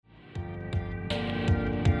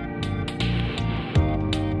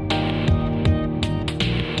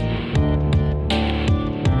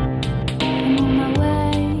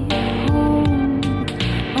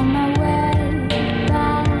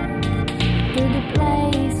the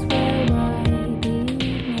place where I belong.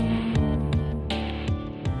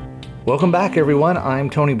 Welcome back, everyone. I'm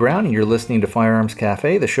Tony Brown, and you're listening to Firearms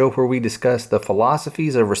Cafe, the show where we discuss the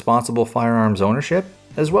philosophies of responsible firearms ownership,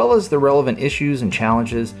 as well as the relevant issues and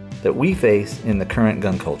challenges that we face in the current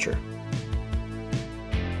gun culture.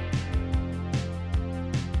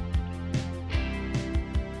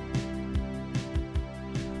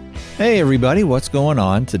 Hey everybody, what's going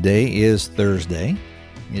on? Today is Thursday.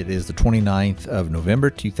 It is the 29th of November,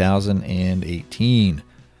 2018.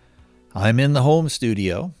 I'm in the home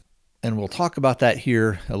studio, and we'll talk about that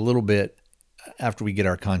here a little bit after we get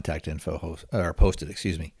our contact info posted.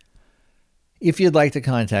 If you'd like to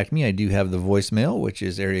contact me, I do have the voicemail, which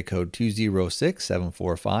is area code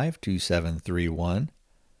 206-745-2731.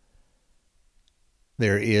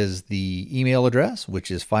 There is the email address, which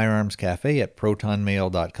is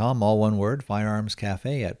firearmscafe@protonmail.com, all one word,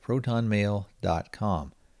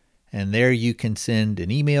 firearmscafe@protonmail.com. And there you can send an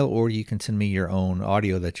email, or you can send me your own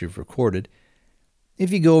audio that you've recorded.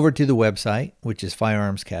 If you go over to the website, which is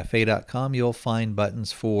firearmscafe.com, you'll find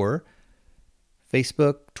buttons for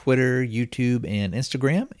Facebook, Twitter, YouTube, and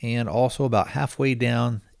Instagram. And also about halfway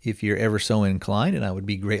down, if you're ever so inclined, and I would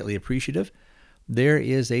be greatly appreciative, there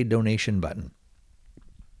is a donation button.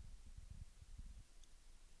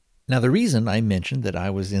 Now, the reason I mentioned that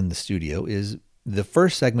I was in the studio is the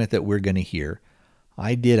first segment that we're going to hear,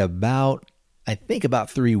 I did about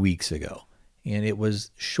 3 weeks ago. And it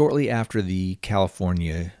was shortly after the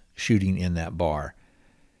California shooting in that bar.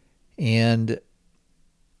 And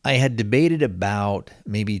I had debated about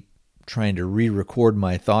maybe trying to re-record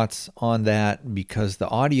my thoughts on that because the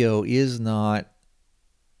audio is not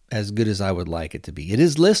as good as I would like it to be. It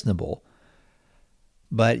is listenable,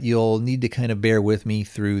 but you'll need to kind of bear with me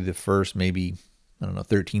through the first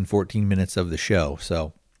 13, 14 minutes of the show.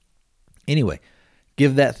 So anyway,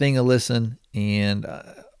 give that thing a listen. And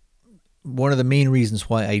one of the main reasons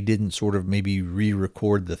why I didn't sort of maybe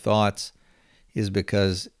re-record the thoughts is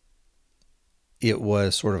because it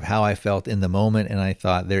was sort of how I felt in the moment, and I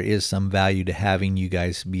thought there is some value to having you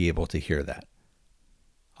guys be able to hear that.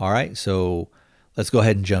 All right, so let's go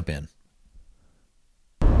ahead and jump in.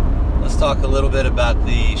 Let's talk a little bit about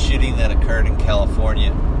the shooting that occurred in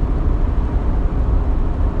California.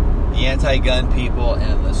 The anti-gun people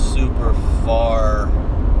and the super far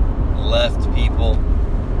left people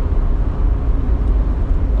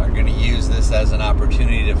are going to use this as an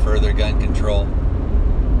opportunity to further gun control.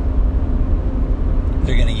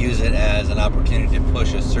 They're going to use it as an opportunity to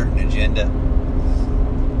push a certain agenda.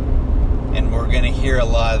 And we're going to hear a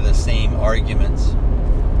lot of the same arguments.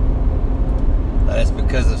 That is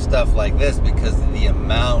because of stuff like this, because of the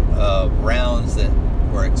amount of rounds that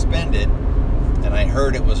were expended. And I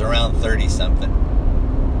heard it was around 30-something.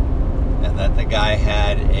 And that the guy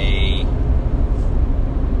had a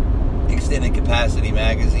extended capacity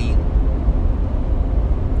magazine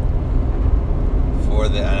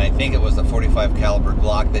and I think it was the 45 caliber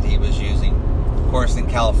Glock that he was using. Of course, in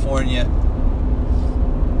California,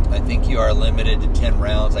 I think you are limited to 10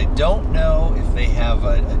 rounds. I don't know if they have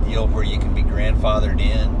a deal where you can be grandfathered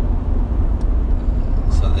in,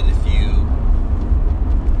 so that if you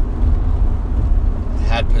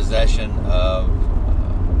had possession of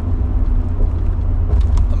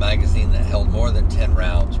a magazine that held more than 10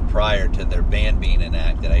 rounds prior to their ban being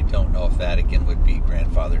enacted, I don't know if that again would be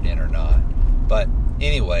grandfathered in or not. But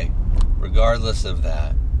anyway, regardless of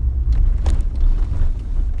that,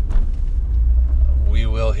 we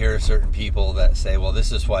will hear certain people that say, well,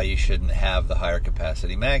 this is why you shouldn't have the higher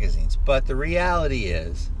capacity magazines. But the reality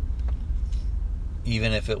is,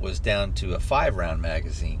 even if it was down to a 5-round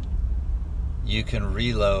magazine, you can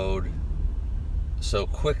reload so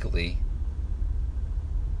quickly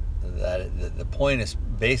that the point is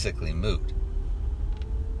basically moot.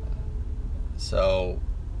 So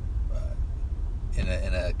in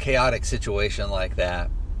a chaotic situation like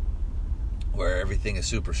that, where everything is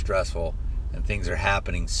super stressful and things are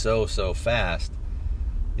happening so fast,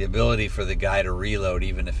 the ability for the guy to reload,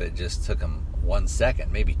 even if it just took him 1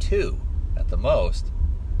 second, maybe 2 at the most,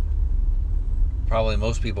 probably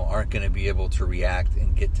most people aren't going to be able to react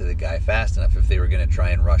and get to the guy fast enough if they were going to try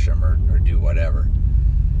and rush him or do whatever.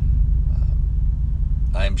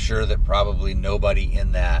 I'm sure that probably nobody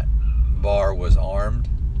in that bar was armed.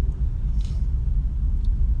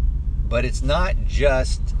 But it's not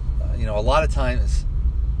just, a lot of times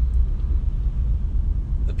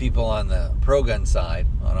the people on the pro-gun side,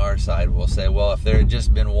 on our side, will say, well, if there had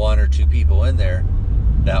just been 1 or 2 people in there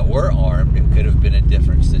that were armed, it could have been a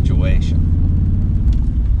different situation.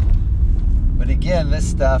 But again, this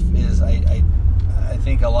stuff is, I I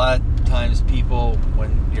think a lot of times people,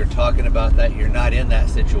 when you're talking about that, you're not in that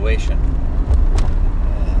situation.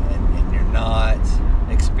 And you're not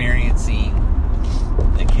experiencing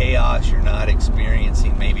the chaos. You're not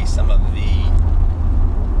experiencing maybe some of the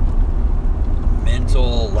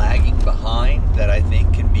mental lagging behind that I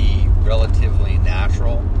think can be relatively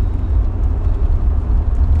natural.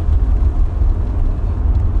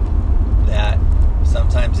 That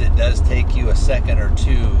sometimes it does take you a second or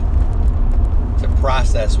two to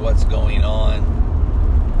process what's going on,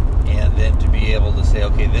 and then to be able to say,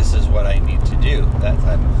 okay, this is what I need to do, that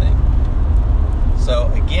type of thing. So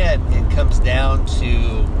again, it comes down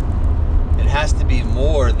to, it has to be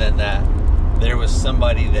more than that. There was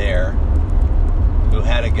somebody there who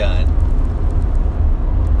had a gun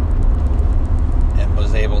and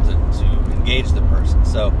was able to engage the person.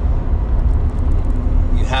 So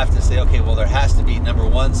you have to say, okay, well, there has to be, number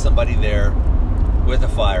one, somebody there with a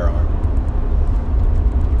firearm.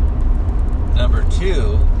 Number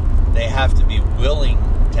two, they have to be willing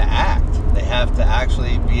to act. They have to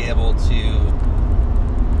actually be able to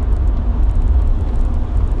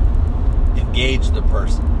engage the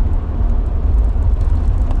person.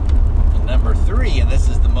 And number three, and this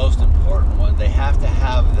is the most important one, they have to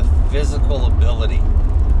have the physical ability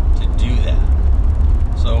to do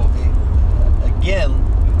that. So again,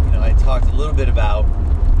 I talked a little bit about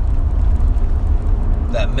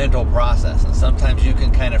that mental process, and sometimes you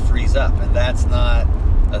can kind of freeze up, and that's not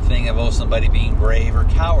a thing of, oh, somebody being brave or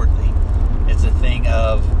cowardly. It's a thing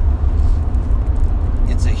of,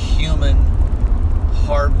 it's a human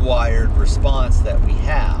hardwired response that we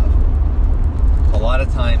have a lot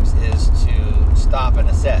of times, is to stop and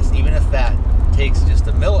assess, even if that takes just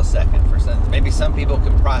a millisecond for some. Maybe some people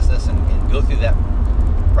can process and go through that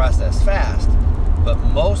process fast, but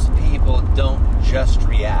most people don't just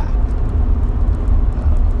react.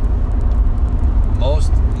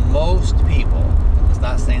 Most people, it's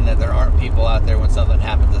not saying that there aren't people out there when something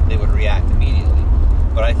happens that they would react immediately,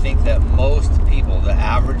 but I think that most people, the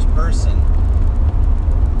average person,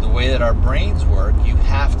 the way that our brains work, you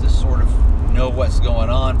have to sort of know what's going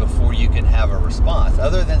on before you can have a response,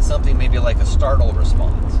 other than something maybe like a startle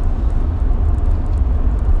response.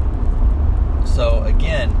 So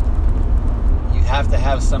again, you have to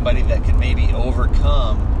have somebody that can maybe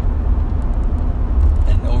overcome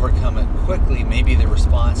it quickly, maybe the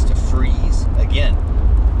response to freeze. Again,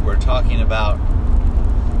 we're talking about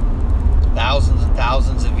thousands and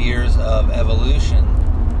thousands of years of evolution,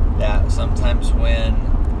 that sometimes when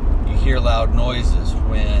you hear loud noises,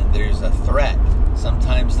 when there's a threat,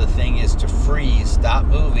 sometimes the thing is to freeze, stop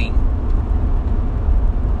moving,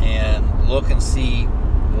 and look and see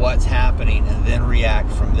what's happening, and then react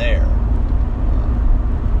from there.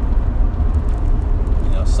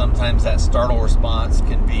 Sometimes that startle response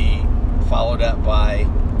can be followed up by,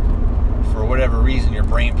 for whatever reason, your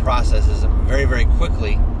brain processes it very, very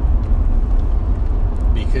quickly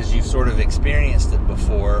because you've sort of experienced it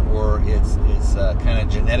before, or it's kind of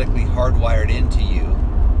genetically hardwired into you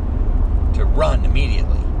to run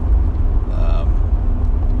immediately,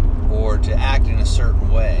 or to act in a certain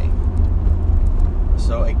way.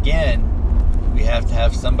 So again, we have to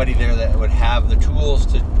have somebody there that would have the tools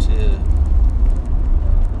to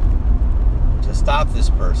stop this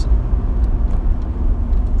person.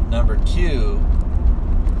 Number two,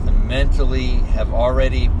 to mentally have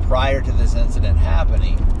already, prior to this incident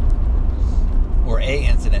happening, or a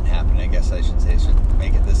incident happening, I guess I should say, I should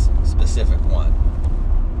make it this specific one.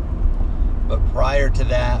 But prior to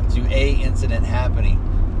that, to a incident happening,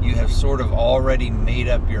 you have sort of already made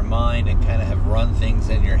up your mind and kind of have run things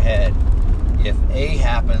in your head. If A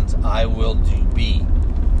happens, I will do B.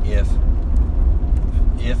 If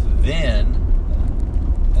then,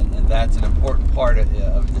 and that's an important part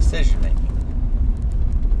of decision making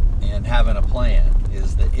and having a plan,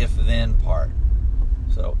 is the if then part.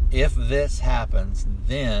 So if this happens,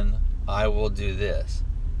 then I will do this.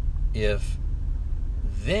 If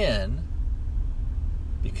then,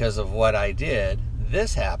 because of what I did,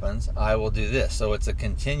 this happens, I will do this. So it's a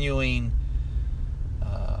continuing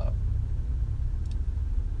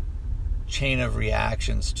chain of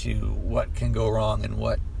reactions to what can go wrong and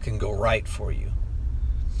what can go right for you.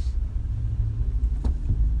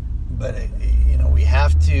 But we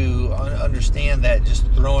have to understand that just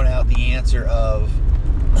throwing out the answer of,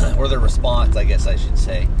 or the response, I guess I should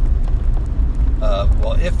say,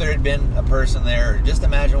 well, if there had been a person there, just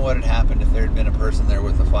imagine what had happened if there had been a person there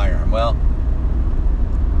with a firearm. Well,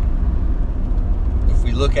 if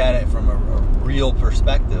we look at it from a real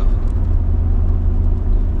perspective,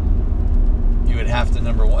 you would have to,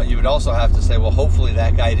 number one, you would also have to say, well, hopefully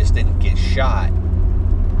that guy just didn't get shot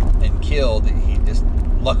and killed, he just,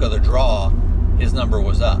 luck of the draw, his number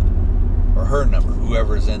was up. Or her number,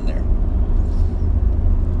 whoever's in there.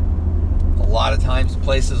 A lot of times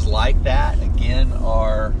places like that, again,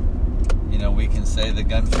 are, we can say the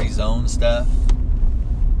gun-free zone stuff.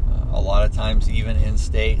 A lot of times even in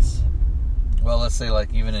states, well, let's say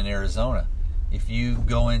like even in Arizona, if you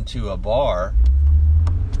go into a bar,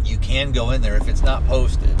 you can go in there if it's not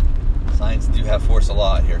posted. Signs do have force of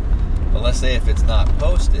law here. But let's say if it's not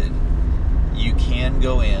posted, you can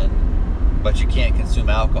go in, but you can't consume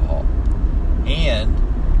alcohol. And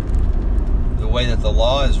the way that the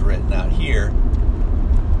law is written out here,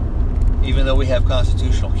 even though we have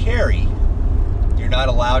constitutional carry, you're not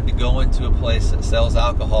allowed to go into a place that sells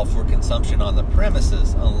alcohol for consumption on the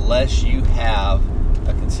premises unless you have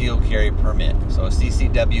a concealed carry permit. So a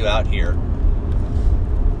CCW out here.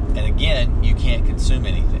 And again, you can't consume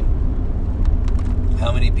anything.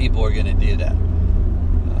 How many people are going to do that?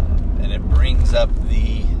 And it brings up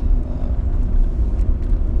the,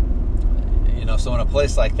 so in a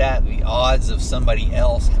place like that, the odds of somebody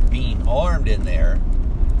else being armed in there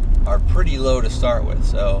are pretty low to start with.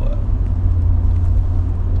 So,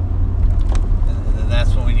 and then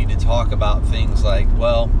that's when we need to talk about things like,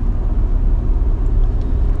 well,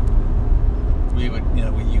 we would,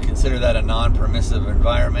 you consider that a non-permissive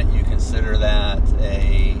environment. You consider that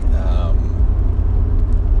a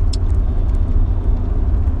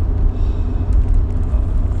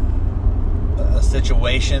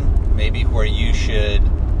situation maybe where you should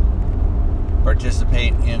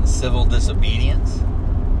participate in civil disobedience,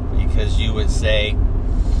 because you would say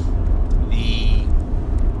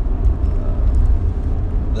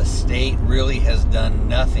the state really has done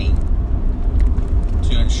nothing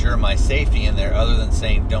to ensure my safety in there other than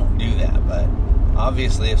saying don't do that. But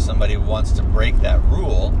obviously if somebody wants to break that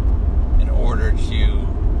rule in order to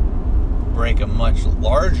break a much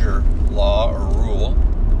larger law or rule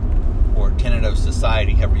or tenet of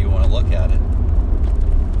society, however you want to look at it,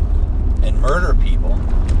 and murder people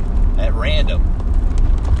at random,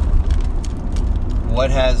 what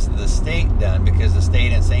has the state done? Because the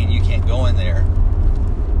state is saying you can't go in there,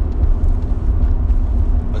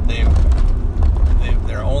 but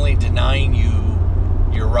they're only denying you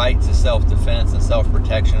your right to self-defense and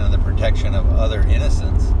self-protection and the protection of other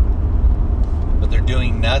innocents, but they're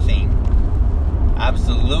doing nothing,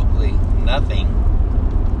 absolutely nothing,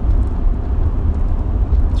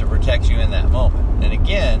 to protect you in that moment. And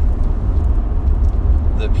again,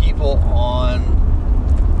 the people on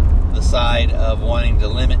the side of wanting to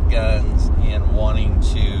limit guns and wanting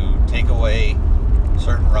to take away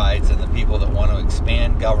certain rights, and the people that want to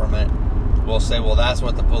expand government will say, well, that's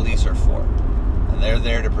what the police are for, and they're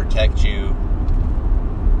there to protect you.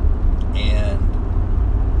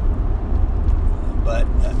 But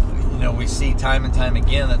we see time and time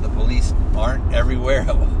again that the police aren't everywhere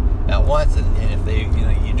at once, and if they,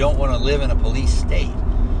 you don't want to live in a police state.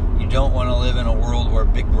 You don't want to live in a world where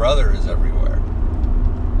Big Brother is everywhere.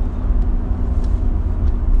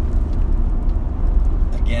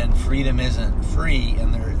 Again, freedom isn't free,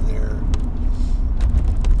 and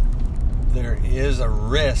there is a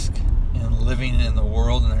risk in living in the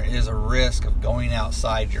world, and there is a risk of going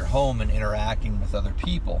outside your home and interacting with other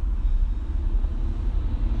people.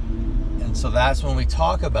 And so that's when we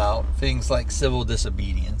talk about things like civil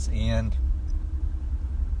disobedience. And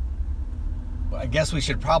I guess we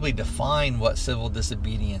should probably define what civil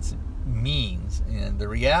disobedience means. And the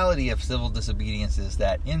reality of civil disobedience is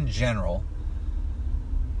that, in general,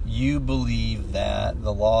 you believe that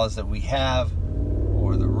the laws that we have,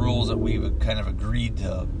 or the rules that we've kind of agreed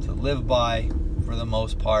to live by, for the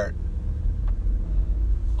most part,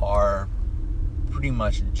 are pretty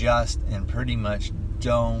much just and pretty much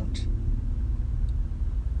don't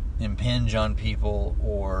impinge on people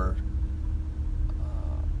or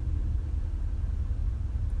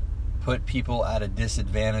put people at a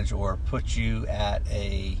disadvantage, or put you at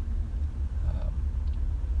a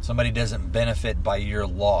somebody doesn't benefit by your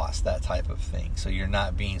loss, that type of thing. So you're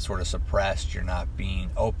not being sort of suppressed, you're not being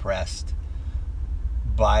oppressed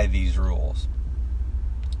by these rules.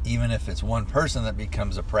 Even if it's one person that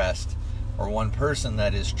becomes oppressed, or one person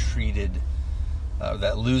that is treated,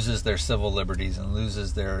 that loses their civil liberties and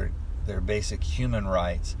loses their basic human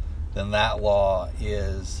rights, then that law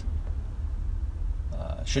is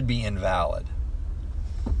should be invalid.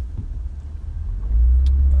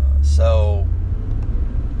 So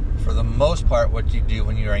for the most part, what you do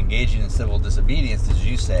when you're engaging in civil disobedience is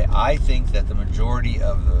you say, I think that the majority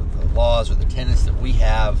of the laws or the tenets that we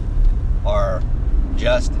have are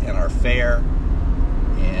just and are fair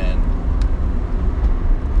and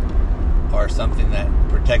are something that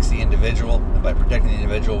protects the individual. And by protecting the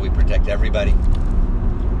individual, we protect everybody.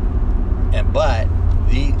 And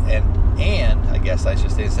I guess I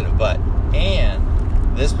should say instead of but,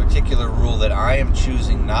 and this particular rule that I am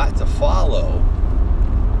choosing not to follow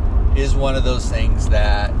is one of those things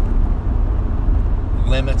that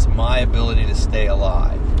limits my ability to stay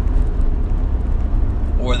alive,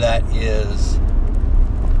 or that is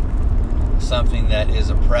something that is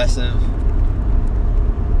oppressive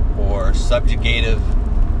or subjugative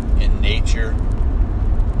in nature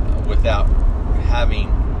without having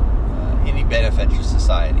any benefit to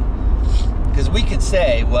society. Because we could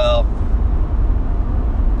say, well,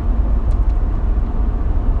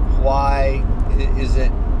 why is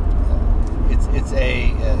it?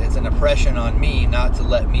 It's an oppression on me not to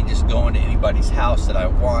let me just go into anybody's house that I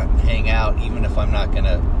want and hang out, even if I'm not going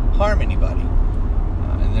to harm anybody.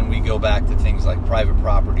 And then we go back to things like private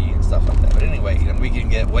property and stuff like that. But anyway, we can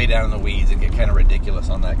get way down in the weeds and get kind of ridiculous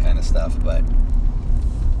on that kind of stuff. But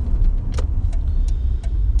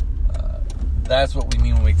that's what we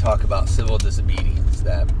mean when we talk about civil disobedience.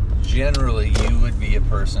 That generally you would be a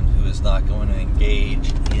person who is not going to engage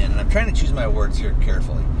in, and I'm trying to choose my words here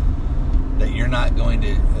carefully, that you're not going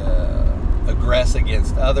to aggress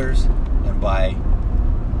against others, and by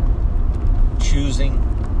choosing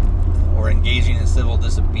or engaging in civil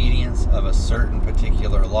disobedience of a certain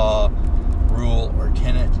particular law, rule, or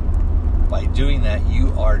tenet, by doing that,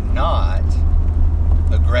 you are not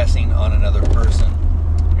aggressing on another person.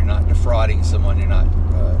 You're not defrauding someone. You're not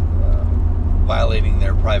violating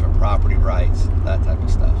their private property rights, that type of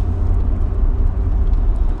stuff.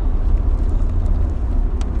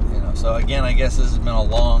 So again, I guess this has been a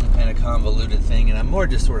long, kind of convoluted thing, and I'm more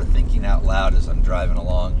just sort of thinking out loud as I'm driving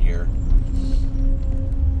along here.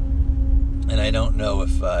 And I don't know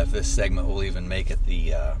if this segment will even make it.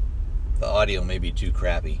 The audio may be too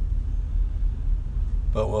crappy,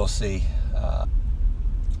 but we'll see.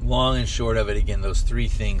 Long and short of it, again, those three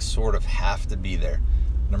things sort of have to be there.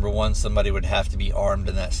 Number one, somebody would have to be armed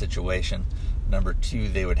in that situation. Number two,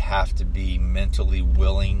 they would have to be mentally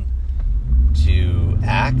willing to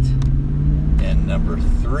act. And number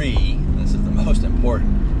three, and this is the most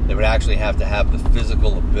important, they would actually have to have the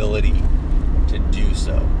physical ability to do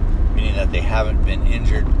so, meaning that they haven't been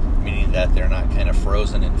injured, meaning that they're not kind of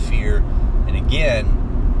frozen in fear. And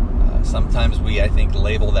again, sometimes we, I think,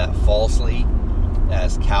 label that falsely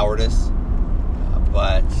as cowardice,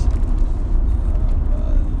 but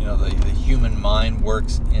the human mind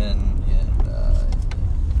works in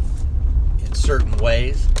certain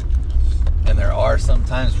ways. And there are some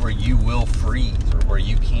times where you will freeze, or where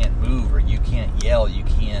you can't move, or you can't yell, you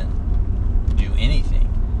can't do anything.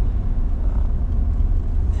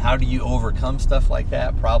 How do you overcome stuff like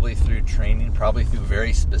that? Probably through training, probably through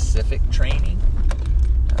very specific training.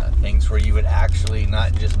 Things where you would actually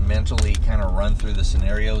not just mentally kind of run through the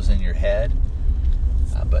scenarios in your head,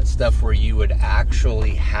 but stuff where you would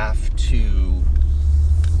actually have to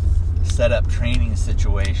set up training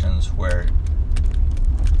situations where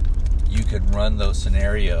you could run those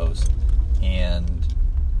scenarios, and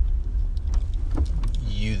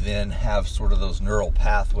you then have sort of those neural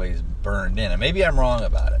pathways burned in. And maybe I'm wrong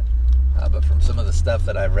about it, but from some of the stuff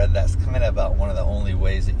that I've read, that's kind of about one of the only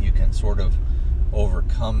ways that you can sort of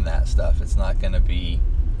overcome that stuff. It's not going to be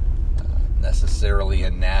necessarily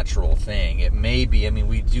a natural thing. It may be. I mean,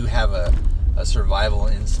 we do have a survival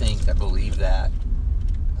instinct. I believe that,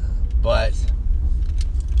 but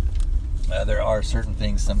there are certain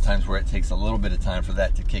things sometimes where it takes a little bit of time for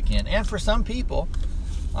that to kick in. And for some people,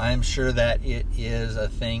 I'm sure that it is a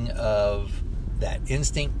thing of that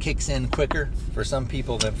instinct kicks in quicker for some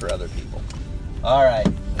people than for other people. All right,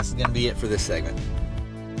 this is going to be it for this segment.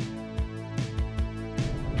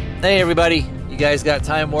 Hey everybody, you guys got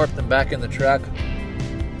time warped and back in the truck.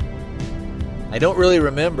 I don't really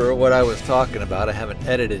remember what I was talking about. I haven't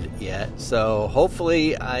edited it yet, so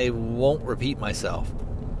hopefully I won't repeat myself.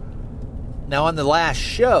 Now, on the last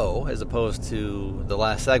show, as opposed to the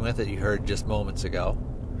last segment that you heard just moments ago,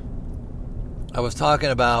 I was talking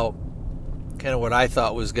about kind of what I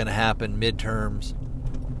thought was going to happen midterms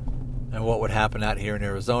and what would happen out here in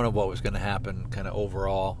Arizona, what was going to happen kind of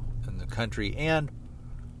overall in the country. And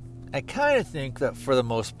I kind of think that for the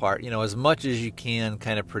most part, as much as you can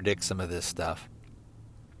kind of predict some of this stuff,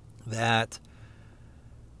 that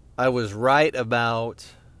I was right about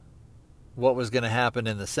what was going to happen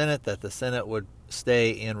in the Senate, that the Senate would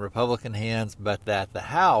stay in Republican hands, but that the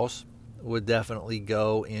House would definitely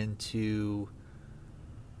go into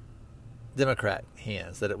Democrat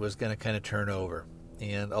hands, that it was going to kind of turn over.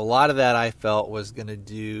 And a lot of that I felt was going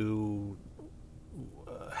to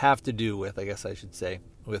have to do with, I guess I should say,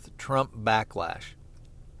 with Trump backlash.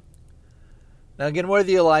 Now, again, whether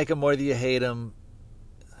you like him, whether you hate him,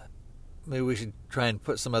 maybe we should try and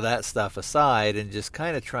put some of that stuff aside and just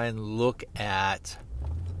kind of try and look at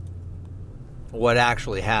what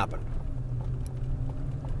actually happened.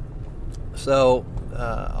 So,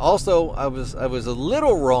 also, I was a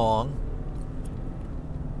little wrong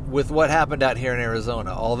with what happened out here in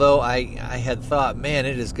Arizona. Although I had thought, man,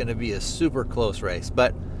 it is going to be a super close race.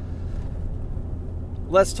 But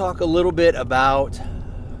let's talk a little bit about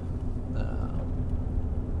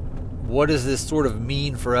what does this sort of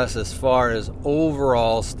mean for us as far as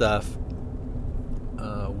overall stuff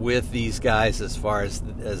with these guys as far as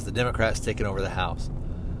the Democrats taking over the House.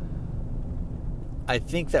 I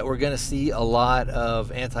think that we're going to see a lot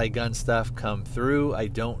of anti-gun stuff come through. I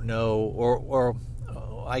don't know, or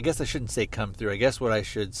I guess I shouldn't say come through. I guess what I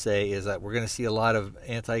should say is that we're going to see a lot of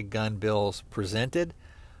anti-gun bills presented.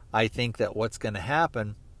 I think that what's going to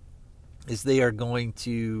happen is they are going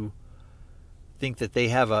to think that they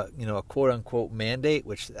have a quote-unquote mandate,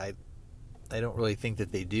 which I don't really think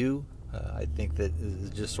that they do. I think that is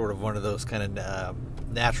just sort of one of those kind of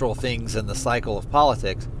natural things in the cycle of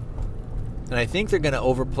politics. And I think they're going to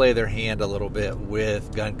overplay their hand a little bit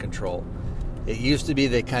with gun control. It used to be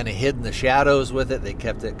they kind of hid in the shadows with it. They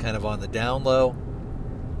kept it kind of on the down low.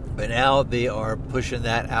 But now they are pushing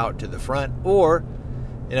that out to the front. Or,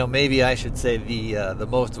 maybe I should say the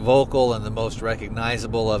most vocal and the most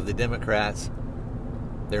recognizable of the Democrats,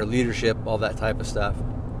 their leadership, all that type of stuff,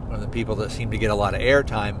 one of the people that seem to get a lot of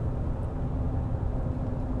airtime,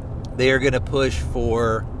 they are going to push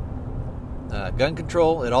for gun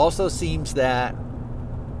control. It also seems that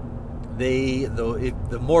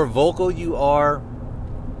the more vocal you are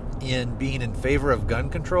in being in favor of gun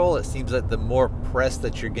control, it seems that the more press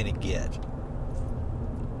that you're going to get.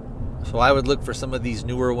 So I would look for some of these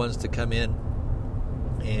newer ones to come in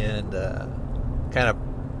and kind of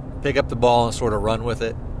pick up the ball and sort of run with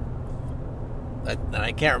it. And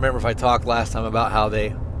I can't remember if I talked last time about how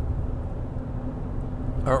they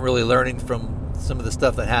aren't really learning from some of the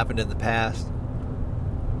stuff that happened in the past.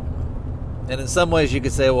 And in some ways you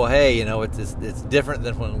could say, well, hey, it's different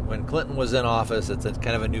than when Clinton was in office. It's a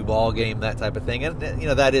kind of a new ball game, that type of thing. And,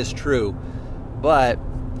 that is true. But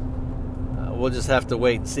we'll just have to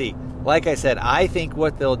wait and see. Like I said, I think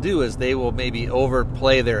what they'll do is they will maybe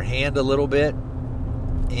overplay their hand a little bit.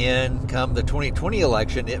 And come the 2020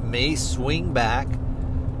 election, it may swing back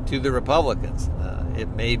to the Republicans. It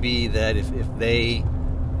may be that if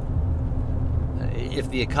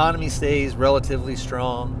the economy stays relatively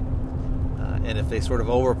strong, and if they sort of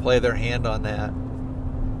overplay their hand on that,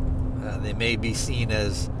 they may be seen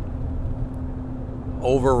as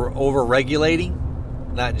over regulating,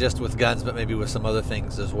 not just with guns, but maybe with some other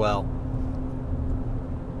things as well.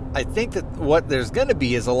 I think that what there's going to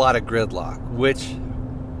be is a lot of gridlock, which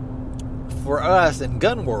for us in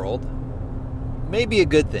gun world may be a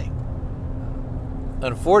good thing.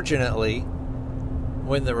 Unfortunately,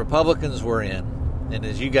 when the Republicans were in, and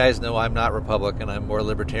as you guys know, I'm not Republican, I'm more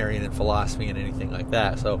libertarian in philosophy and anything like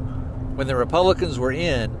that. So when the Republicans were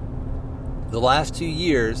in, the last 2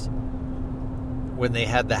 years, when they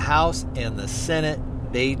had the House and the Senate,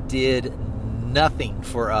 they did nothing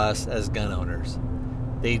for us as gun owners.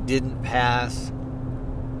 They didn't pass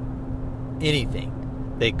anything.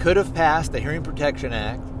 They could have passed the Hearing Protection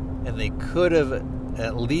Act, and they could have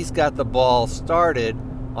at least got the ball started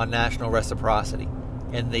on national reciprocity.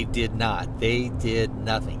 And they did not. They did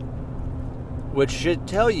nothing. Which should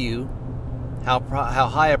tell you how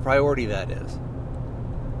high a priority that is.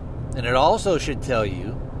 And it also should tell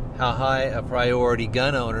you how high a priority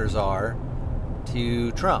gun owners are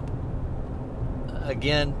to Trump.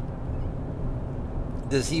 Again,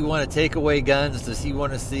 does he want to take away guns? Does he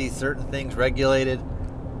want to see certain things regulated?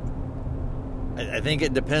 I think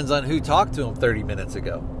it depends on who talked to him 30 minutes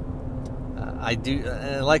ago. I do,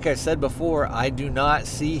 and like I said before, I do not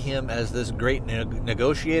see him as this great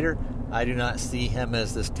negotiator. I do not see him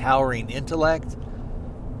as this towering intellect.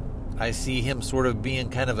 I see him sort of being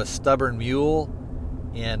kind of a stubborn mule,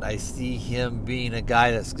 and I see him being a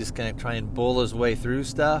guy that's just going to try and bull his way through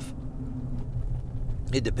stuff.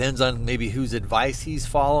 It depends on maybe whose advice he's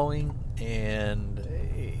following, and,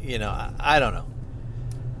 I don't know.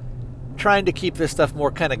 Trying to keep this stuff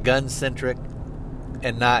more kind of gun-centric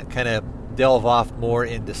and not kind of delve off more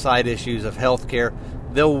into side issues of healthcare.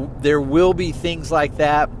 There will be things like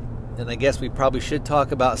that, and I guess we probably should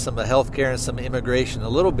talk about some of healthcare and some immigration a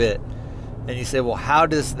little bit. And you say, well, how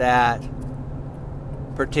does that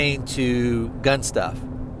pertain to gun stuff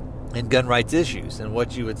and gun rights issues? And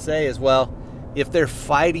what you would say is, well, if they're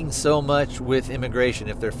fighting so much with immigration,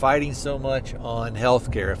 if they're fighting so much on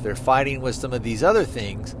healthcare, if they're fighting with some of these other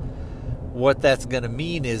things, what that's going to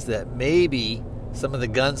mean is that maybe some of the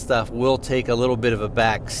gun stuff will take a little bit of a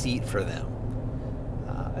back seat for them.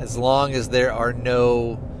 As long as there are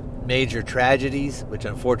no major tragedies, which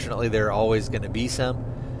unfortunately there are always going to be some,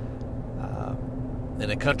 in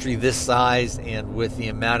a country this size and with the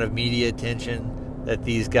amount of media attention that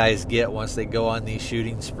these guys get once they go on these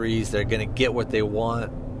shooting sprees, they're going to get what they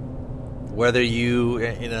want. Whether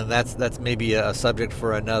that's maybe a subject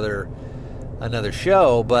for another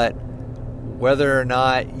show, but whether or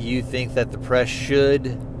not you think that the press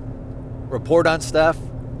should report on stuff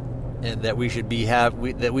and that we should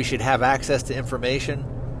have access to information,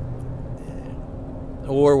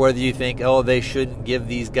 or whether you think, they shouldn't give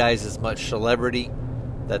these guys as much celebrity,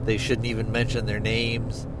 that they shouldn't even mention their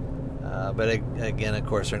names. But again, of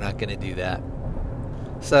course, they're not going to do that.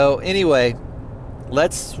 So anyway,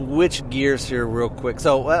 let's switch gears here real quick.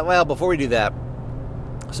 So, well, before we do that,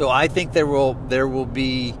 so I think there will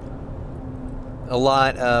be a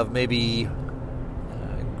lot of maybe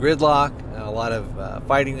gridlock, a lot of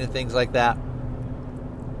fighting and things like that.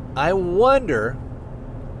 I wonder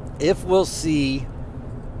if we'll see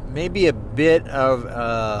maybe a bit of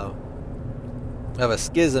a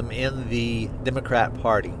schism in the Democrat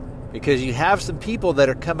Party, because you have some people that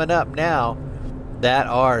are coming up now that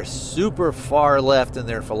are super far left in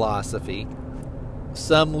their philosophy,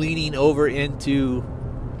 some leaning over into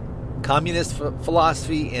communist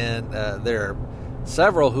philosophy, and there are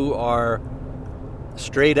several who are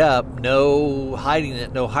straight up, no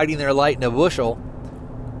hiding their light in a bushel,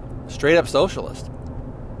 straight up socialist.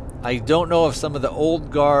 I don't know if some of the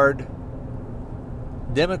old guard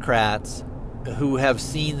Democrats who have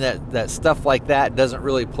seen that stuff like that doesn't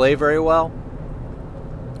really play very well.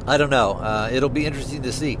 I don't know. It'll be interesting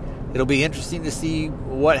to see. It'll be interesting to see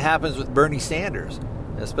what happens with Bernie Sanders,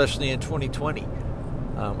 especially in 2020.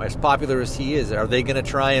 As popular as he is, are they going to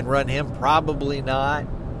try and run him? Probably not.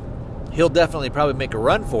 He'll definitely probably make a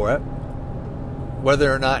run for it.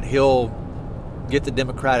 Whether or not he'll get the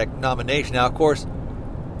Democratic nomination. Now, of course,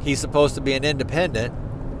 he's supposed to be an independent,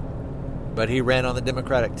 but he ran on the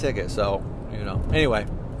Democratic ticket. So, anyway,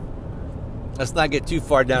 let's not get too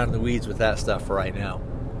far down in the weeds with that stuff for right now.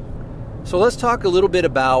 So let's talk a little bit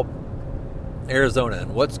about Arizona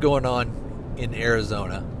and what's going on in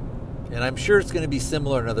Arizona. And I'm sure it's going to be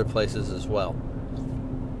similar in other places as well.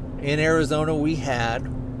 In Arizona, we had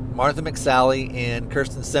Martha McSally and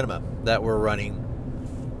Kirsten Sinema that were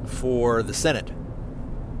running for the Senate.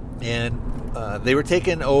 And they were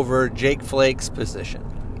taking over Jake Flake's position.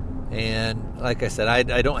 And like I said,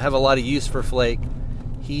 I don't have a lot of use for Flake.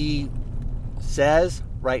 He says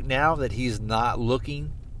right now that he's not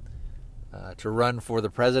looking to run for the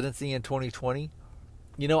presidency in 2020.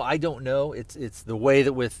 I don't know. It's the way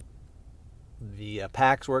that with the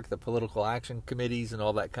PACs work, the political action committees and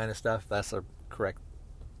all that kind of stuff. That's correct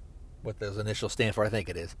what those initials stand for. I think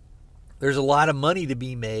it is. There's a lot of money to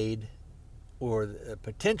be made, or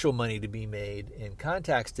potential money to be made, and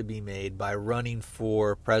contacts to be made by running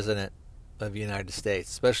for president of the United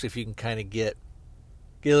States, especially if you can kind of get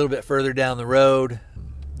a little bit further down the road.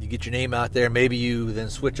 You get your name out there. Maybe you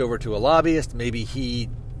then switch over to a lobbyist. Maybe he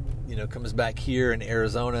comes back here in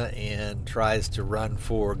Arizona and tries to run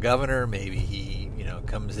for governor. Maybe he,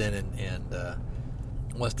 comes in and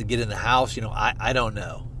wants to get in the House. I don't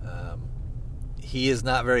know. He is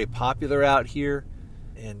not very popular out here.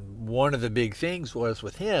 And one of the big things was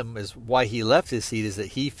with him is why he left his seat is that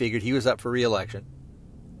he figured he was up for re-election.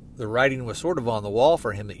 The writing was sort of on the wall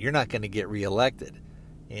for him that you're not going to get re-elected.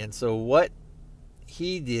 And so what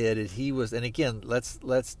he did is and again, let's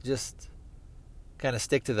just kind of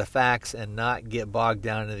stick to the facts and not get bogged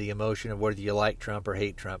down into the emotion of whether you like Trump or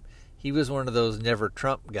hate Trump. He was one of those never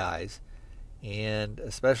Trump guys. And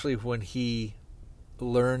especially when he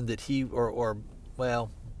learned that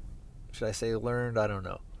should I say learned? I don't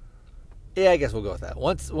know. Yeah, I guess we'll go with that.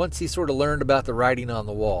 Once he sort of learned about the writing on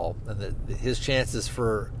the wall and that his chances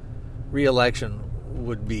for re-election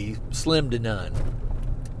would be slim to none,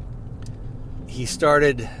 he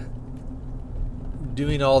started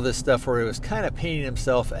doing all this stuff where he was kind of painting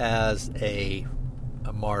himself as a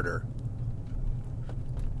martyr.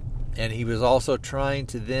 And he was also trying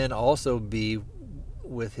to then also be,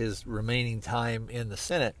 with his remaining time in the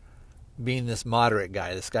Senate, being this moderate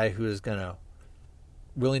guy, this guy who is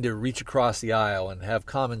willing to reach across the aisle and have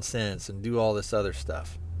common sense and do all this other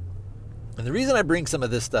stuff. And the reason I bring some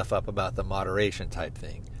of this stuff up about the moderation type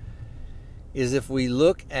thing is if we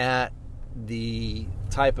look at the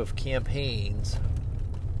type of campaigns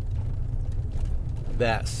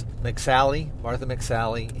that Martha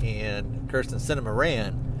McSally, and Kyrsten Sinema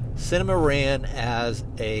ran. Sinema ran as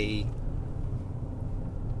a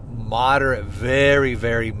moderate, very,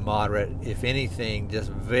 very moderate, if anything,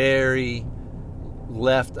 just very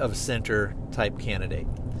left of center type candidate.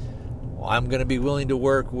 Well, I'm going to be willing to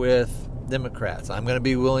work with Democrats. I'm going to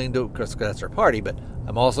be willing to, because that's our party, but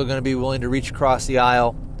I'm also going to be willing to reach across the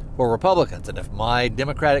aisle for Republicans. And if my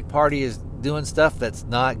Democratic Party is doing stuff that's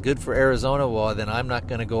not good for Arizona, well, then I'm not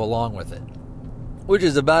going to go along with it. Which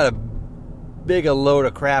is about as big a load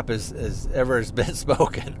of crap as ever has been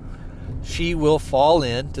spoken. She will fall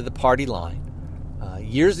into the party line.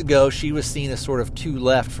 Years ago, she was seen as sort of too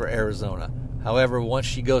left for Arizona. However, once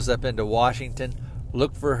she goes up into Washington,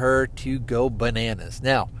 look for her to go bananas.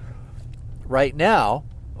 Now, right now,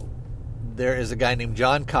 there is a guy named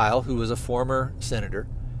Jon Kyl, who was a former senator,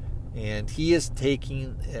 and he has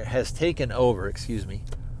taken over,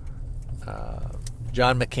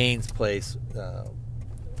 John McCain's place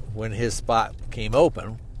when his spot came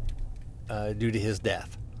open due to his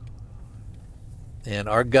death. And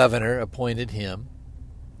our governor appointed him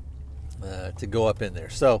to go up in there.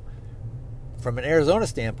 So, from an Arizona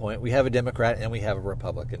standpoint, we have a Democrat and we have a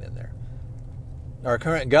Republican in there. Our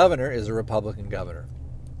current governor is a Republican governor.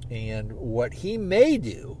 And what he may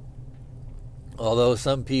do, although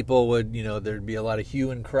some people would, there'd be a lot of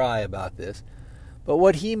hue and cry about this, but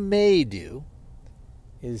what he may do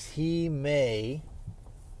is he may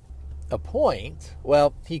appoint,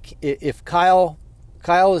 if Kyle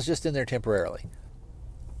is just in there temporarily,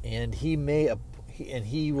 and he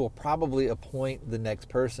will probably appoint the next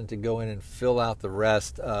person to go in and fill out the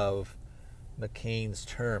rest of McCain's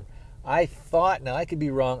term. I could be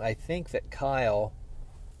wrong, I think that Kyle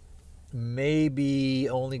may be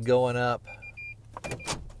only going up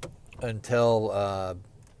until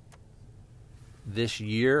this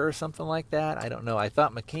year or something like that. I don't know. I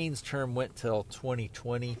thought McCain's term went till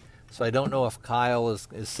 2020, so I don't know if Kyle is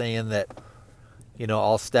saying that,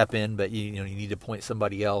 I'll step in, but you need to appoint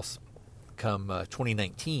somebody else come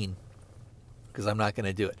 2019, because I'm not going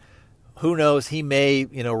to do it. Who knows? He may,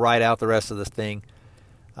 ride out the rest of this thing.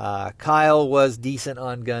 Kyle was decent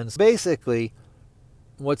on guns. Basically,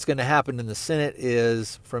 what's going to happen in the Senate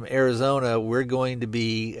is, from Arizona, we're going to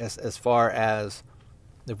be, as far as,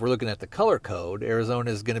 if we're looking at the color code,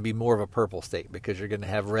 Arizona is going to be more of a purple state because you're going to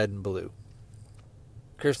have red and blue.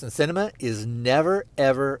 Kyrsten Sinema is never,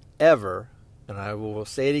 ever, ever, and I will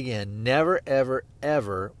say it again, never, ever,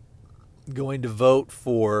 ever going to vote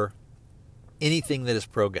for anything that is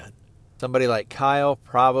pro-gun. Somebody like Kyle,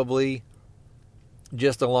 probably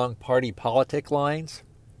just along party politic lines,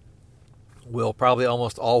 will probably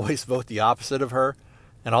almost always vote the opposite of her.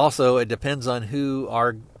 And also, it depends on who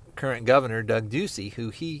our current governor, Doug Ducey,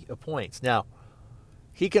 who he appoints. Now,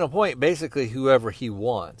 he can appoint basically whoever he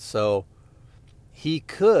wants. So he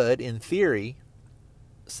could, in theory,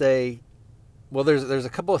 say, well, there's a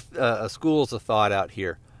couple of schools of thought out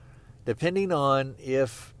here. Depending on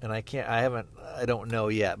if, and I don't know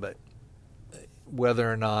yet, but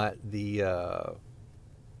whether or not the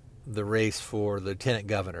race for lieutenant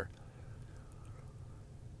governor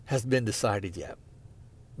has been decided yet.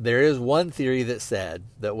 There is one theory that said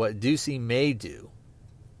that what Ducey may do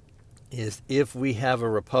is, if we have a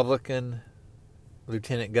Republican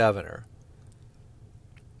lieutenant governor,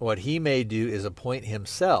 what he may do is appoint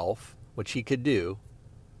himself, which he could do.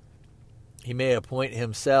 He may appoint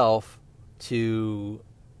himself to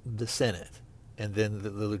the Senate, and then the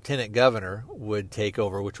lieutenant governor would take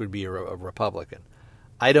over, which would be a Republican.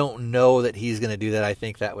 I don't know that he's going to do that. I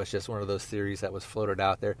think that was just one of those theories that was floated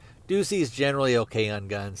out there. Ducey's generally okay on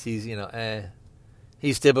guns. He's,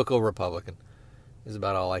 he's typical Republican, is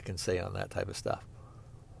about all I can say on that type of stuff.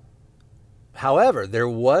 However, there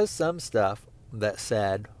was some stuff that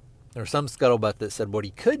said, or some scuttlebutt that said what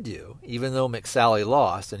he could do, even though McSally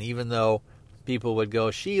lost, and even though people would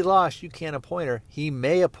go, she lost, you can't appoint her, he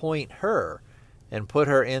may appoint her and put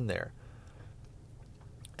her in there.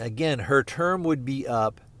 Again, her term would be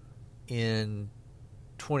up in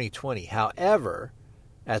 2020. However,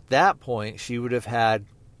 at that point, she would have had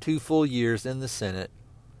 2 full years in the Senate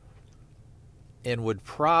and would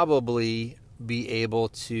probably be able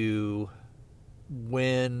to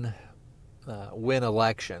win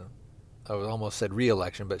election. I almost said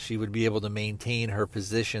re-election, but she would be able to maintain her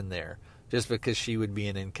position there just because she would be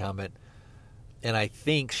an incumbent. And I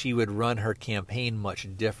think she would run her campaign much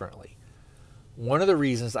differently. One of the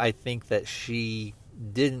reasons I think that she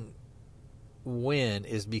didn't win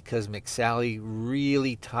is because McSally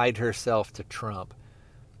really tied herself to Trump.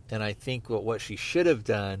 And I think what she should have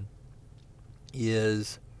done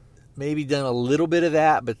is, maybe done a little bit of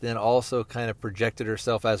that, but then also kind of projected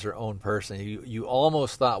herself as her own person. You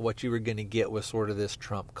almost thought what you were going to get was sort of this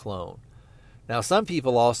Trump clone. Now, some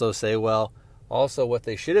people also say, well, also what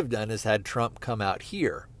they should have done is had Trump come out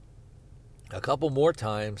here a couple more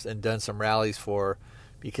times and done some rallies for,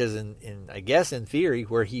 because I guess in theory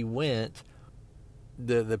where he went,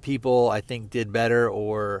 the people I think did better,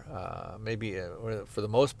 or maybe for the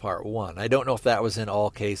most part won. I don't know if that was in all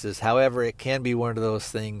cases. However, it can be one of those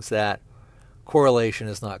things that correlation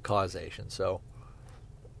is not causation. So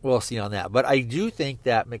we'll see on that. But I do think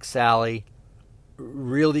that McSally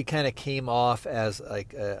really kind of came off as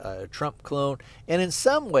like a Trump clone. And in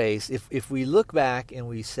some ways, if we look back and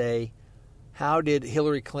we say, how did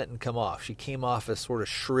Hillary Clinton come off? She came off as sort of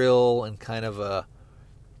shrill and kind of a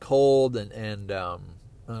cold, and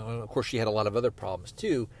of course she had a lot of other problems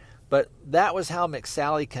too, but that was how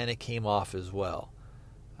McSally kind of came off as well.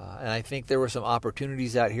 And I think there were some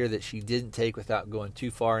opportunities out here that she didn't take without going too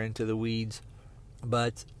far into the weeds.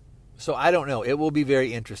 But so I don't know. It will be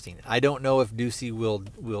very interesting. I don't know if Ducey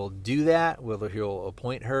will do that, whether he'll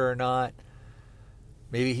appoint her or not.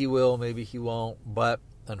 Maybe he will, maybe he won't. But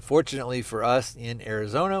unfortunately for us in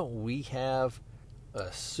Arizona, we have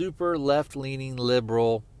a super left-leaning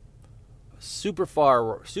liberal, super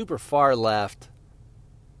far left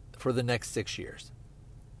for the next 6 years.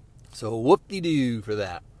 So whoop-de-doo for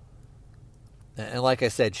that. And like I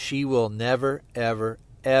said, she will never, ever,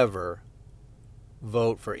 ever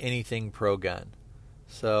vote for anything pro-gun.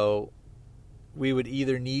 So we would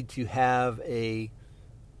either need to have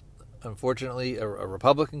unfortunately, a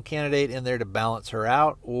Republican candidate in there to balance her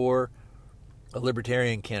out, or a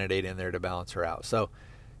Libertarian candidate in there to balance her out. So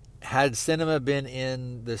had Sinema been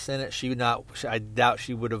in the Senate, I doubt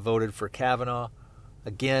she would have voted for Kavanaugh.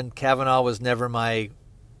 Again, Kavanaugh was never my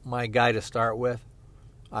guy to start with.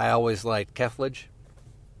 I always liked Kethledge,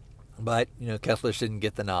 but Kethledge didn't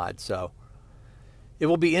get the nod. So it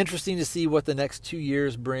will be interesting to see what the next 2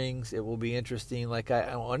 years brings. It will be interesting.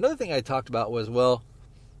 Another thing I talked about was,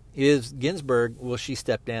 is Ginsburg, will she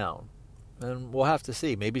step down? And we'll have to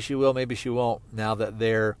see. Maybe she will, maybe she won't. Now that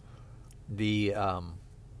the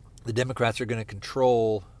Democrats are going to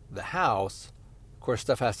control the House, of course,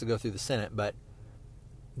 stuff has to go through the Senate. But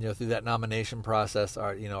through that nomination process,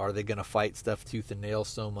 are they going to fight stuff tooth and nail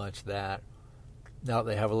so much that now that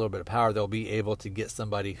they have a little bit of power, they'll be able to get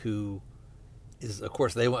somebody who is, of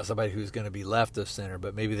course, they want somebody who's going to be left of center,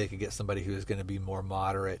 but maybe they could get somebody who is going to be more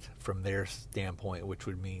moderate from their standpoint, which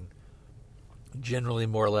would mean generally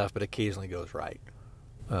more left, but occasionally goes right.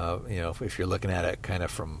 If you're looking at it kind of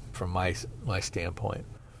from my standpoint.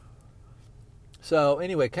 So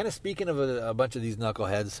anyway, kind of speaking of a bunch of these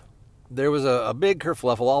knuckleheads, there was a big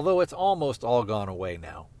kerfluffle, although it's almost all gone away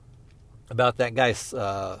now, about that guy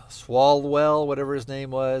Swalwell, whatever his name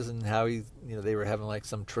was, and how they were having like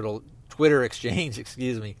some Twitter exchange,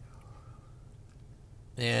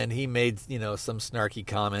 and he made some snarky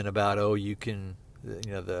comment about, you can,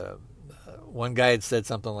 one guy had said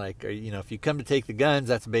something like, if you come to take the guns,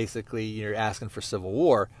 that's basically you're asking for civil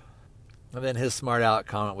war. And then his smart aleck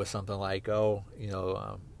comment was something like,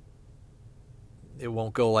 it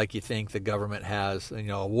won't go like you think. The government has,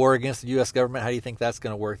 a war against the U.S. government. How do you think that's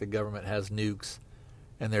going to work? The government has nukes,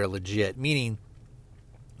 and they're legit. Meaning,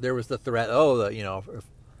 there was the threat.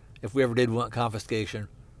 If we ever did want confiscation,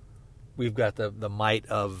 we've got the might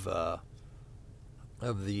of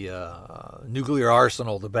the nuclear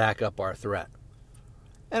arsenal to back up our threat.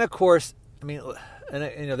 And of course,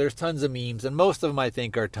 there's tons of memes, and most of them I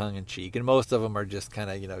think are tongue in cheek, and most of them are just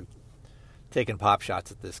kind of taking pop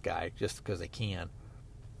shots at this guy just because they can.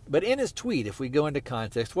 But in his tweet, if we go into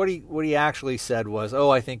context, what he actually said was,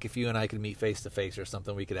 I think if you and I could meet face to face or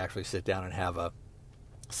something, we could actually sit down and have a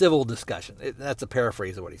civil discussion. That's a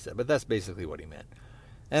paraphrase of what he said, but that's basically what he meant.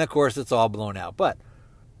 And of course, it's all blown out. But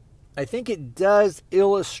I think it does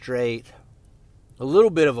illustrate a little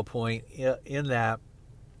bit of a point in that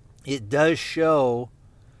it does show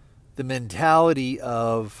the mentality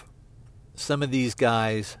of some of these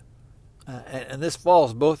guys, and this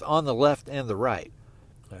falls both on the left and the right.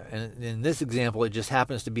 And in this example, it just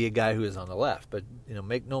happens to be a guy who is on the left. But,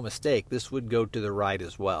 make no mistake, this would go to the right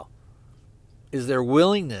as well. Is their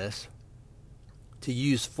willingness to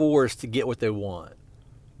use force to get what they want.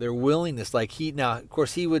 Their willingness, now, of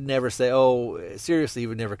course, he would never say, seriously, he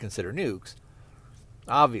would never consider nukes.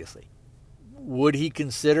 Obviously. Would he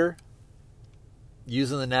consider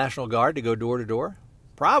using the National Guard to go door to door?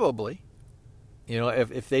 Probably.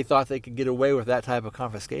 If they thought they could get away with that type of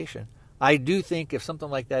confiscation. I do think if something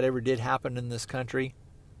like that ever did happen in this country,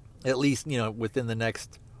 at least, within the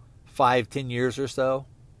next 5-10 years or so,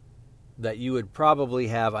 that you would probably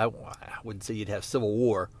have, I wouldn't say you'd have civil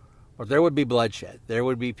war, but there would be bloodshed. There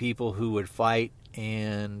would be people who would fight,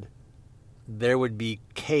 and there would be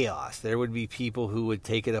chaos. There would be people who would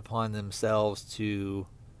take it upon themselves to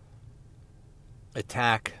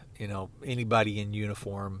attack, anybody in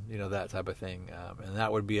uniform, that type of thing. And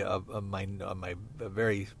that would be a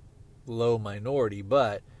very low minority,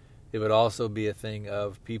 but it would also be a thing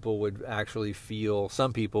of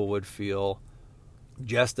some people would feel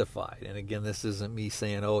justified. And again, this isn't me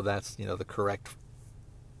saying, that's, the correct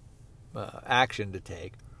action to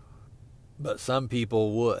take. But some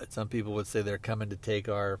people would. Some people would say they're coming to take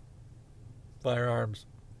our firearms,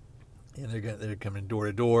 and they're coming door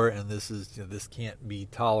to door, and this can't be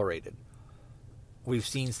tolerated. We've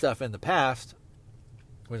seen stuff in the past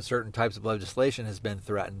when certain types of legislation has been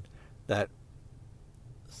threatened that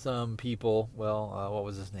some people, what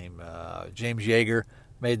was his name? James Yeager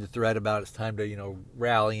made the threat about it's time to,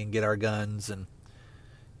 rally and get our guns, and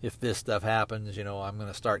if this stuff happens, I'm going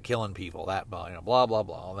to start killing people. That, blah, blah,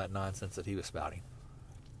 blah, all that nonsense that he was spouting.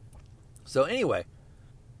 So anyway,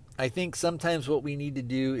 I think sometimes what we need to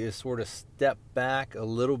do is sort of step back a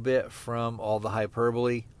little bit from all the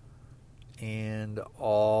hyperbole and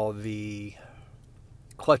all the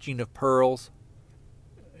clutching of pearls.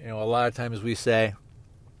 A lot of times we say,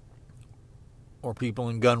 or people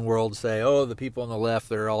in gun world say, the people on the left,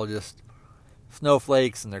 they're all just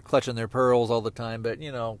snowflakes and they're clutching their pearls all the time. But,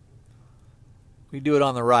 we do it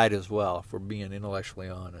on the right as well, if we're being intellectually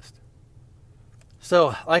honest.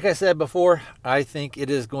 So, like I said before, I think it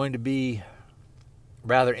is going to be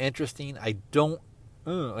rather interesting. I don't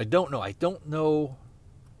know. I don't know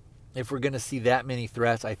if we're going to see that many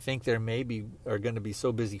threats. I think there are going to be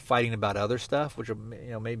so busy fighting about other stuff, which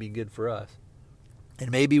may be good for us.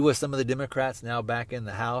 And maybe with some of the Democrats now back in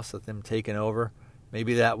the House, with them taking over,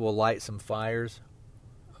 maybe that will light some fires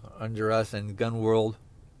under us in gun world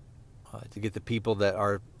to get the people that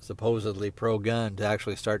are supposedly pro-gun to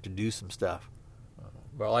actually start to do some stuff.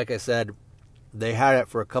 But like I said, they had it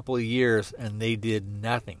for a couple of years and they did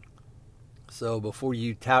nothing. So before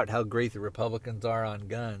you tout how great the Republicans are on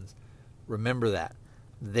guns, remember that.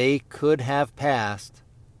 They could have passed,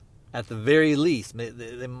 at the very least,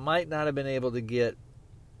 they might not have been able to get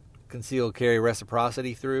concealed carry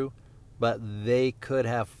reciprocity through, but they could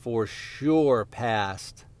have for sure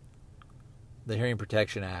passed the Hearing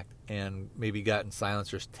Protection Act and maybe gotten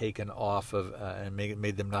silencers taken off of and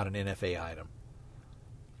made them not an NFA item.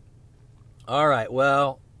 All right,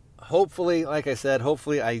 well, hopefully, like I said,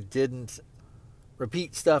 I didn't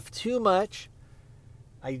repeat stuff too much.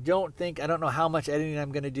 I don't know how much editing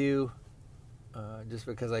I'm going to do, just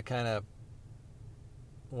because I kind of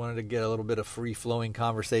wanted to get a little bit of free-flowing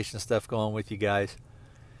conversation stuff going with you guys.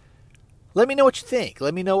 Let me know what you think.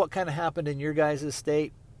 Let me know what kind of happened in your guys'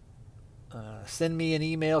 state. Send me an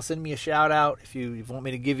email, send me a shout-out if you want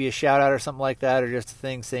me to give you a shout-out or something like that, or just a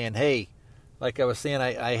thing saying, hey, like I was saying,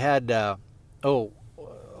 I had, on a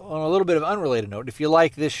little bit of unrelated note, if you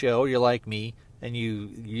like this show, you're like me, and you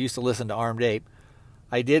used to listen to Armed Ape,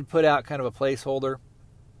 I did put out kind of a placeholder,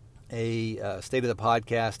 a state of the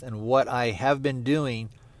podcast, and what I have been doing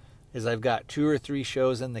is I've got 2 or 3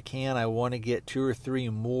 shows in the can. I want to get 2 or 3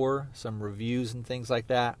 more, some reviews and things like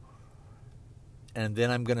that. And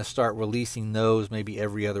then I'm going to start releasing those maybe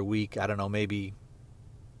every other week. I don't know, maybe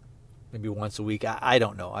once a week. I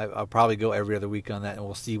don't know. I'll probably go every other week on that, and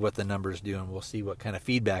we'll see what the numbers do, and we'll see what kind of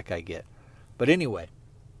feedback I get. But anyway,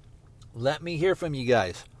 let me hear from you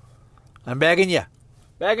guys. I'm begging you.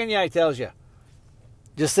 I tells you.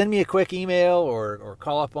 Just send me a quick email or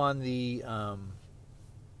call up on the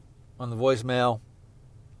voicemail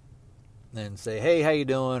and say, hey, how you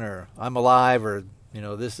doing? Or I'm alive, or,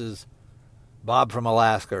 this is Bob from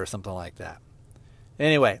Alaska or something like that.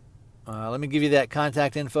 Anyway, let me give you that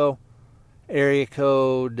contact info. Area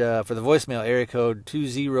code, for the voicemail, area code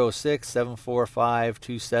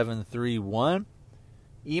 206-745-2731.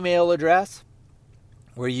 Email address,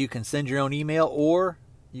 where you can send your own email, or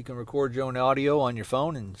you can record your own audio on your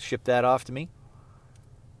phone and ship that off to me,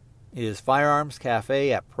 is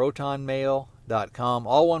firearmscafe@protonmail.com.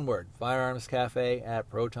 All one word,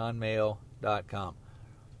 firearmscafe@protonmail.com.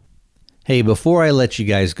 Hey, before I let you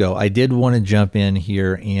guys go, I did want to jump in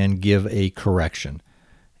here and give a correction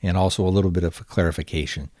and also a little bit of a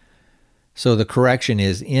clarification. So the correction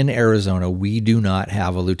is, in Arizona, we do not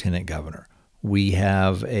have a lieutenant governor. We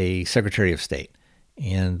have a secretary of state.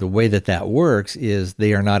 And the way that works is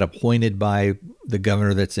they are not appointed by the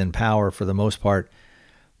governor that's in power for the most part.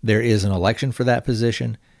 There is an election for that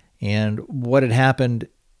position. And what had happened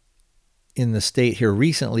in the state here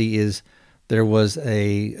recently is There was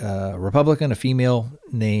a Republican, a female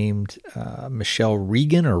named Michelle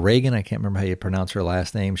Reagan or Reagan. I can't remember how you pronounce her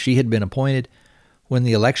last name. She had been appointed. When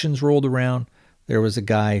the elections rolled around, there was a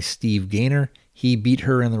guy, Steve Gaynor. He beat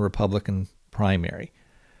her in the Republican primary.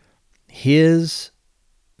 His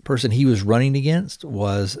person he was running against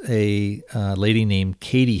was a lady named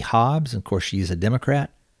Katie Hobbs. Of course, she's a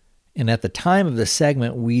Democrat. And at the time of the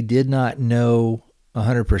segment, we did not know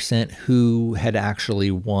 100% who had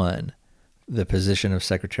actually won the position of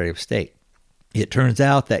Secretary of State. It turns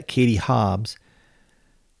out that Katie Hobbs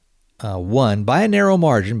won by a narrow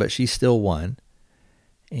margin, but she still won.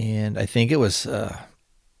 And I think it was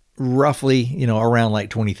roughly, around like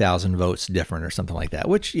 20,000 votes different or something like that,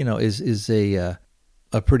 which, is a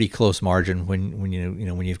pretty close margin when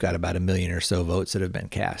you've got about 1 million or so votes that have been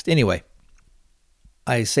cast. Anyway,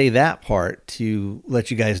 I say that part to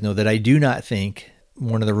let you guys know that I do not think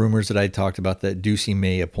one of the rumors that I talked about, that Ducey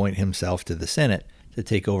may appoint himself to the Senate to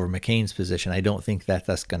take over McCain's position. I don't think that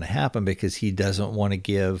that's going to happen because he doesn't want to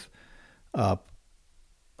give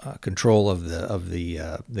control of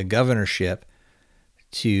the governorship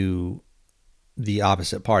to the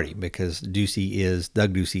opposite party, because Doug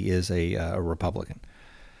Ducey is a Republican.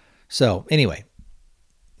 So anyway,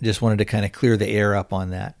 just wanted to kind of clear the air up on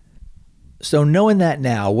that. So knowing that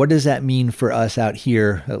now, what does that mean for us out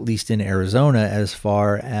here, at least in Arizona, as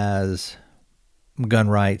far as gun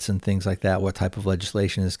rights and things like that? What type of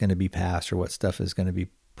legislation is going to be passed or what stuff is going to be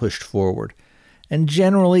pushed forward? And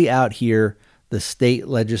generally out here, the state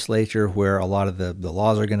legislature, where a lot of the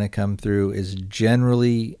laws are going to come through, is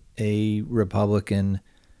generally a Republican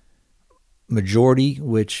majority,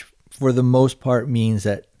 which for the most part means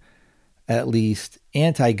that at least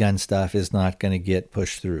anti-gun stuff is not going to get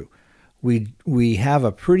pushed through. We have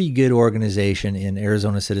a pretty good organization in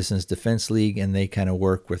Arizona Citizens Defense League, and they kind of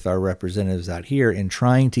work with our representatives out here in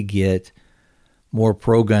trying to get more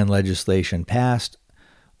pro-gun legislation passed,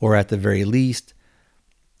 or at the very least,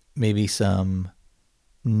 maybe some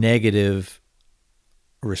negative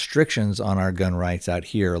restrictions on our gun rights out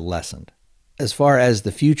here lessened. As far as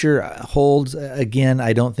the future holds, again,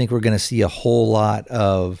 I don't think we're going to see a whole lot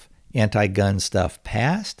of anti-gun stuff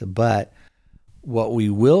passed, but what we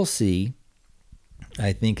will see,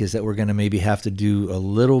 I think, is that we're going to maybe have to do a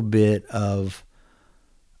little bit of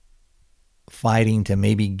fighting to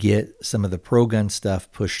maybe get some of the pro-gun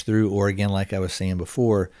stuff pushed through, or again, like I was saying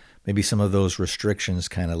before, maybe some of those restrictions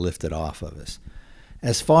kind of lifted off of us.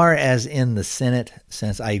 As far as in the Senate,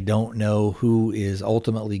 since I don't know who is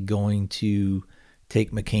ultimately going to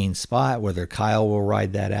take McCain's spot, whether Kyle will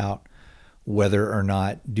ride that out, whether or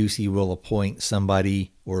not Ducey will appoint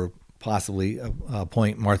somebody or possibly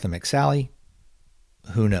appoint Martha McSally,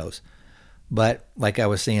 who knows? But like I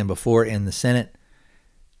was saying before, in the Senate,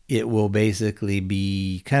 it will basically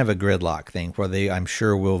be kind of a gridlock thing where they, I'm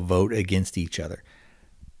sure, will vote against each other.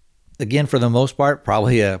 Again, for the most part,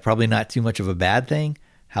 probably not too much of a bad thing.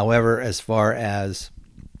 However, as far as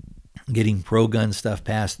getting pro-gun stuff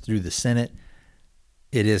passed through the Senate,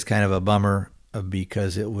 it is kind of a bummer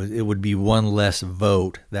because it would be one less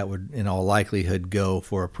vote that would, in all likelihood, go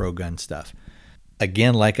for a pro-gun stuff.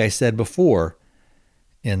 Again, like I said before,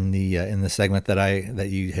 in the segment that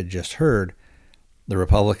you had just heard, the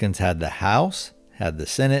Republicans had the House, had the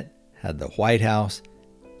Senate, had the White House,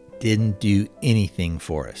 didn't do anything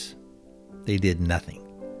for us. They did nothing.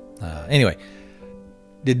 Anyway,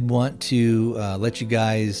 did want to let you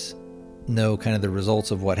guys know kind of the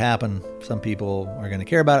results of what happened. Some people are going to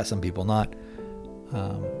care about it, some people not.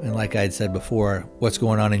 And like I had said before, what's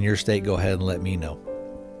going on in your state, go ahead and let me know.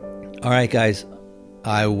 All right, guys,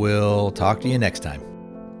 I will talk to you next time.